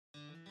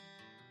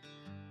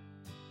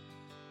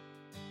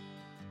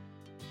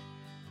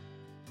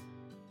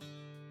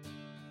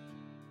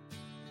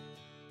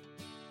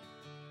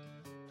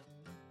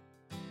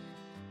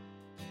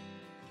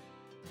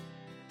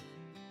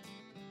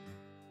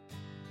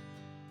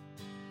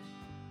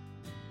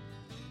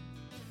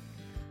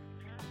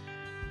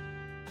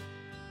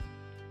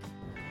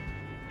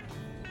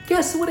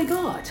Guess what I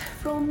got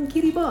from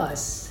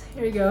Kiribati?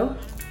 Here you go.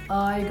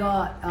 I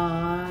got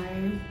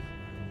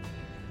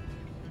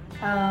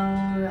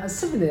a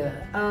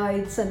souvenir.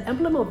 It's an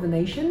emblem of the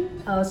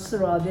nation.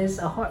 So there's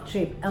a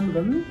heart-shaped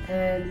emblem,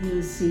 and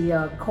you see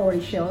cowrie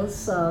shells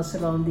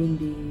surrounding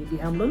the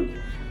emblem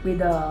with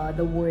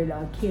the word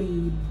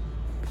Kiribati.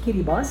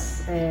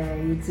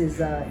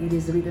 It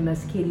is written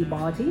as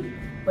Kiribati,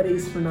 but it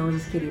is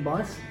pronounced as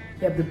Kiribati.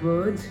 You have the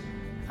bird,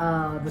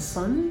 the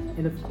sun,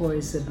 and of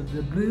course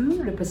the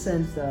blue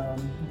represents the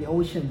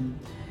ocean.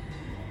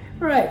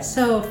 Alright,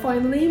 so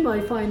finally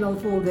my final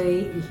full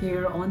day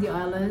here on the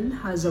island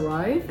has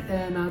arrived,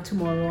 and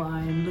tomorrow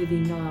I'm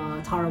leaving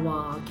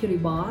Tarawa,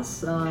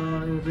 Kiribati,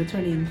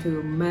 returning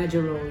to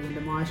Majuro in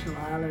the Marshall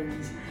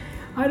Islands.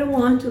 I don't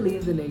want to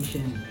leave the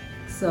nation,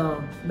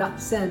 so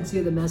that sends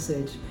you the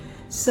message.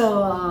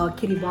 So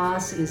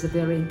Kiribati is a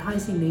very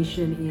enticing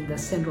nation in the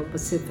Central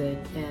Pacific,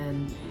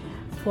 and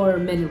for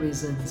many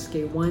reasons.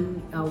 Okay,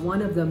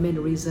 one of the main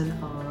reasons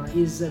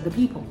is the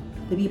people.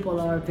 The people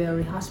are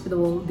very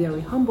hospitable,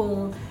 very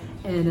humble,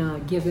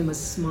 and give them a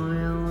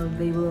smile,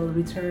 they will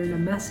return a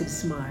massive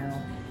smile.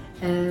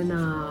 And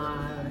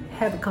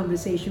have a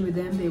conversation with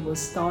them. They will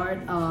start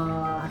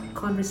a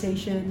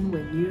conversation.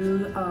 When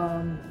you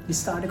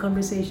start a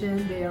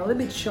conversation, they are a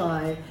little bit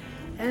shy,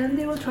 and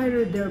they will try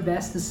their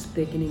best to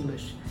speak in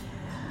English.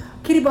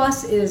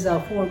 Kiribati is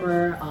a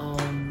former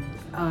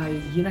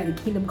United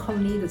Kingdom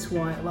colony. That's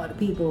why a lot of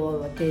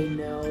people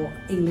know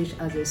English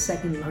as a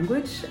second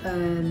language,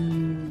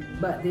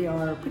 but they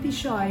are pretty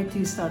shy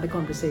to start a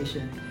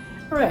conversation.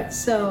 Alright,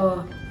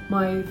 so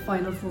my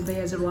final full day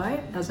has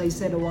arrived, as I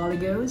said a while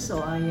ago.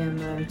 So I am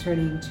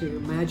returning to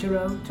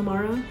Majuro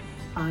tomorrow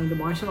in the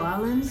Marshall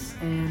Islands,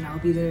 and I'll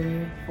be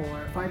there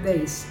for 5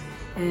 days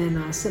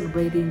and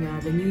celebrating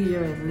the New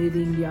Year and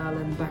leaving the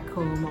island back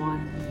home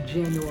on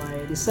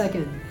January the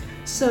 2nd.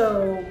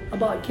 So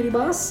about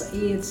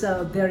Kiribati, it's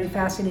a very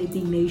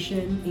fascinating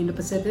nation in the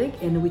Pacific,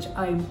 in which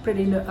I'm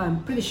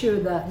pretty sure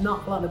that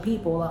not a lot of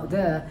people out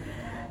there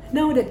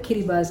know that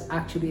Kiribati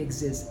actually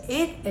exists.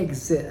 It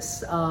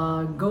exists.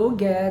 Go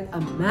get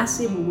a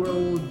massive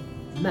world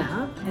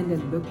map and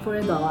then look for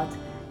a dot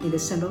in the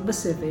Central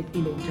Pacific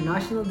in the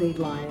international date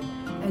line,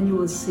 and you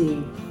will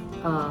see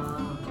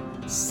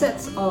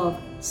sets of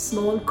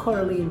small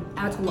coralline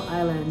atoll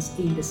islands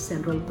in the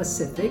Central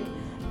Pacific,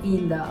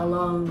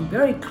 along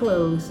very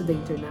close to the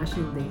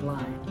international date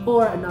line.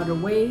 Or another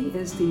way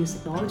is to use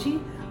technology.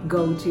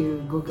 Go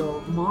to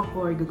Google Map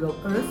or Google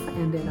Earth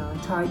and then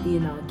type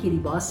in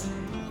Kiribati,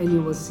 and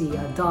you will see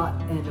a dot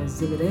and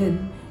zoom it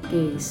in.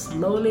 Okay,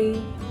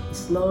 slowly,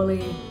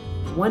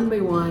 one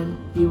by one,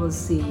 you will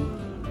see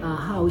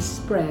how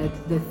spread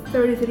the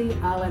 33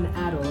 island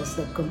atolls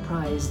that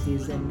comprise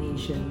this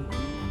nation.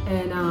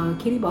 And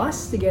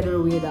Kiribati, together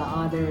with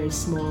other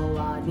small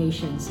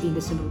nations in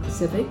the Central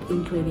Pacific,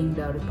 including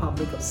the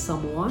Republic of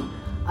Samoa,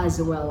 as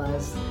well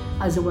as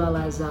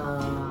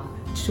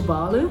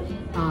Tuvalu,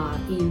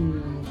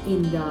 in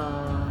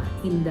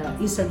the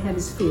Eastern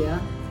Hemisphere,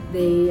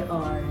 they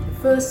are the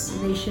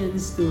first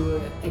nations to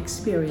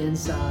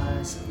experience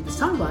the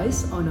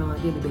sunrise on a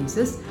daily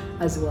basis,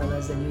 as well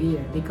as the New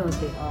Year, because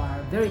they are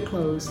very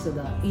close to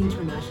the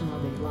international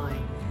date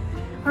line.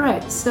 All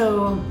right,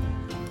 so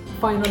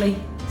finally.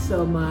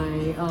 So my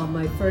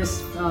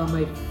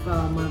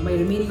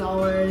remaining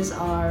hours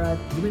are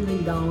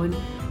dwindling down,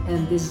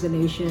 and this is a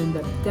nation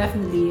that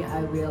definitely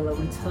I will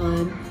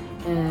return,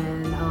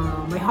 and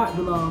my heart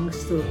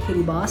belongs to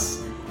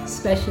Kiribati,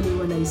 especially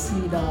when I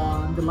see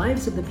the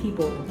lives of the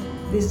people.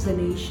 This is a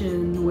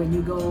nation, when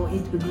you go,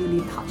 it will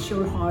really touch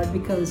your heart,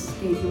 because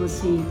you will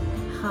see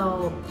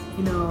how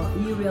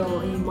you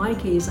will, in my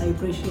case, I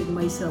appreciate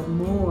myself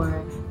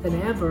more than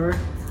ever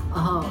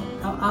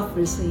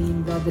after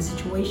seeing the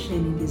situation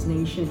in this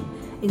nation,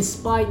 in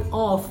spite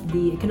of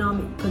the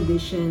economic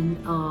condition,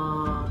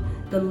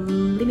 the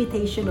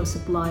limitation of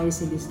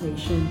supplies in this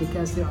nation,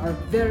 because there are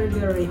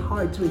very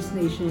hard to reach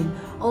nation.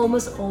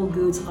 Almost all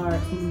goods are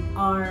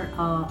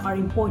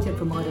imported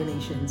from other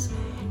nations,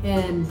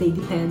 and they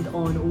depend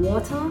on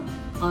water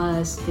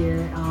as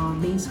their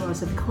main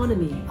source of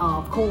economy.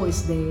 Of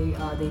course, they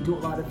do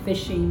a lot of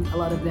fishing. A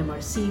lot of them are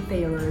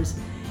seafarers.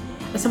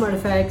 As a matter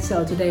of fact,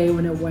 so today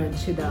when I went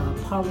to the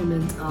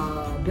Parliament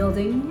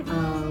building,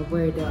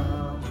 where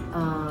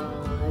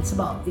it's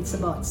about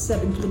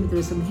 7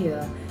 kilometers from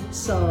here.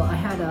 So I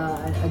had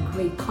a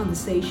great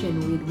conversation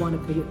with one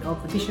of the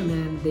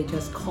fishermen. They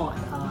just caught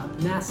a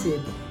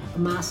massive,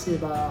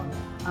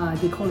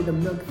 they call it a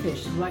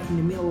milkfish, right in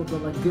the middle of the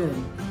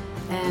lagoon,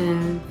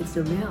 and it's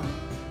their meal.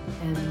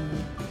 And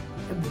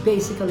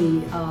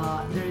basically,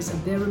 there is a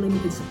very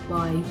limited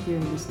supply here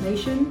in this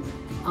nation.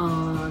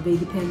 They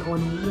depend on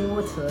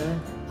water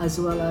as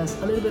well as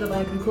a little bit of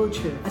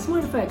agriculture. As a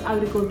matter of fact,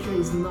 agriculture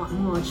is not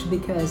much,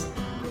 because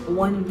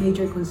one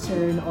major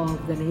concern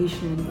of the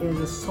nation is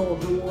a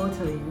salt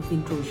water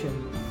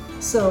intrusion.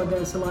 So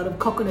there's a lot of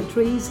coconut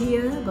trees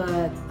here,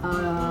 but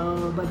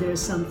there are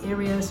some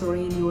areas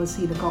wherein you will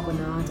see the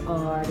coconut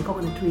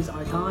trees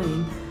are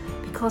dying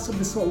because of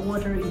the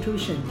saltwater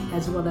intrusion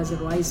as well as the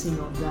rising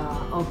of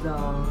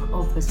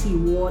the sea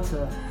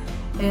water.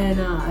 And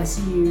as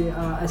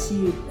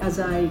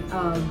I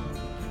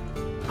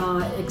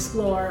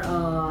explore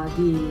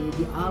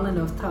the island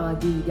of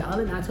the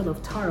island atoll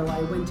of Taro,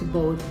 I went to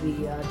both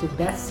the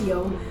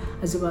Bethsio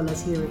as well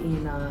as here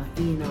in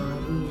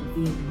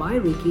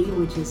Bairiki,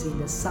 which is in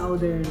the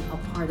southern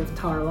part of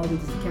Tarawa,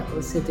 which is the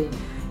capital city.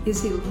 You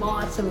see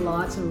lots and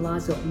lots and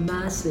lots of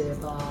massive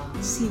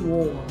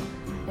seawall,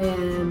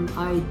 and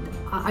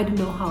I don't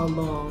know how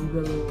long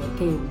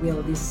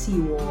will this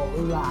seawall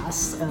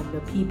last.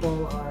 The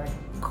people are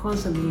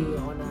constantly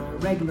on a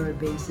regular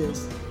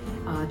basis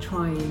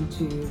trying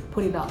to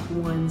put it up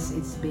once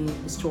it's being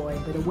destroyed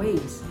by the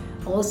waves.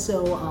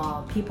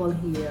 Also, people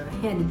here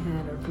hand in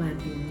hand are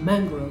planting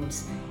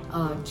mangroves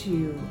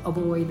to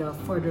avoid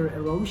further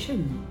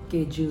erosion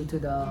due to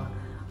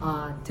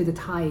the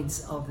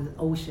tides of the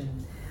ocean.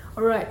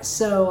 All right,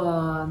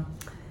 so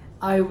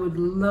I would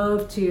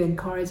love to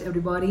encourage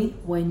everybody,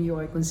 when you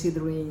are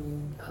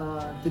considering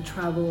to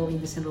travel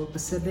in the Central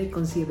Pacific,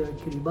 consider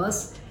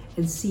Kiribati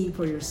and see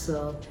for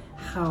yourself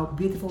how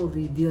beautiful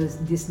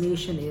this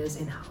nation is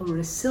and how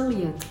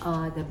resilient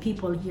the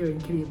people here in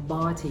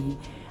Kiribati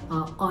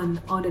on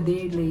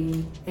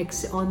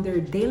their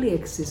daily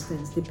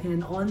existence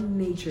depend on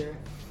nature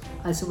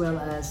as well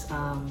as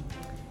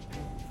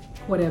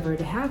whatever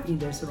they have in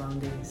their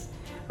surroundings.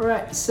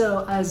 Alright,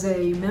 so as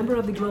a member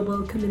of the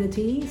global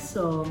community,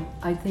 so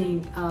I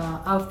think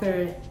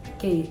after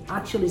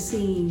actually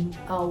seeing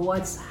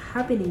what's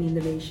happening in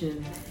the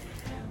nation,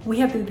 we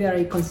have to be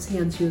very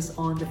conscientious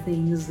on the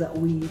things that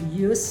we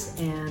use,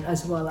 and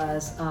as well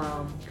as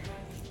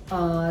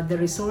the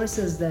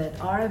resources that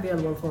are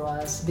available for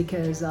us,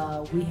 because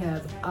we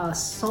have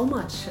so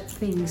much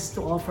things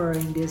to offer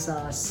in this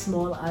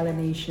small island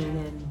nation.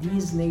 And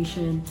this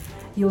nation,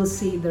 you'll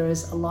see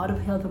there's a lot of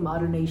help from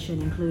other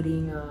nations,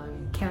 including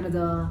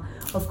Canada,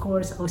 of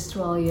course,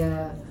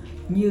 Australia,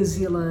 New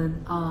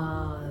Zealand,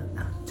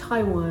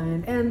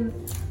 Taiwan, and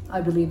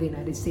I believe the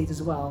United States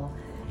as well.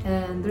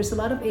 And there's a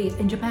lot of aid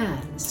in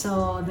Japan,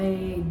 so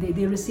they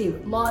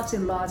receive lots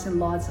and lots and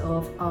lots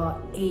of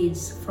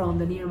aids from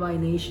the nearby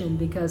nation,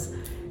 because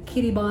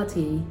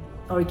Kiribati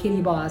or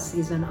Kiribati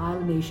is an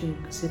island nation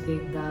in the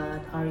Pacific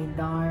that are in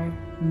dire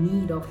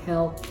need of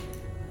help,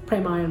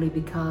 primarily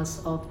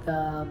because of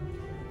the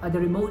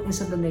remoteness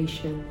of the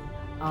nation.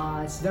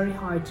 It's very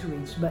hard to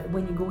reach, but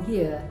when you go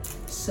here,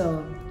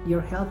 so you're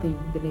helping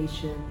the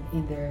nation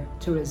in their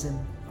tourism.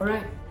 All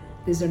right,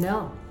 this is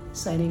Ernell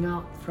signing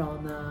out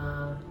from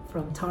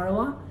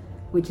Tarawa,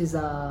 which is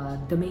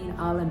the main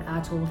island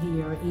atoll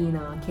here in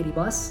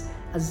Kiribati.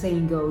 As the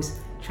saying goes,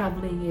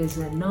 traveling is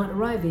not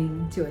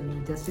arriving to a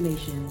new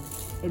destination.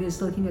 It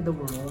is looking at the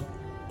world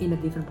in a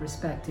different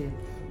perspective.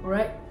 All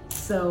right,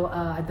 so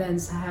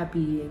advance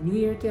happy New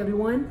Year to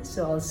everyone.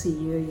 So I'll see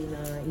you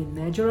in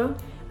Majuro.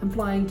 I'm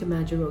flying to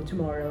Majuro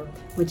tomorrow,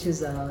 which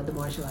is the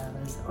Marshall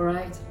Islands. All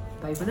right,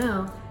 bye for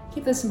now.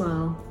 Keep a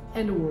smile,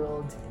 and the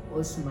world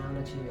will smile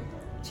at you.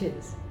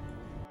 Cheers.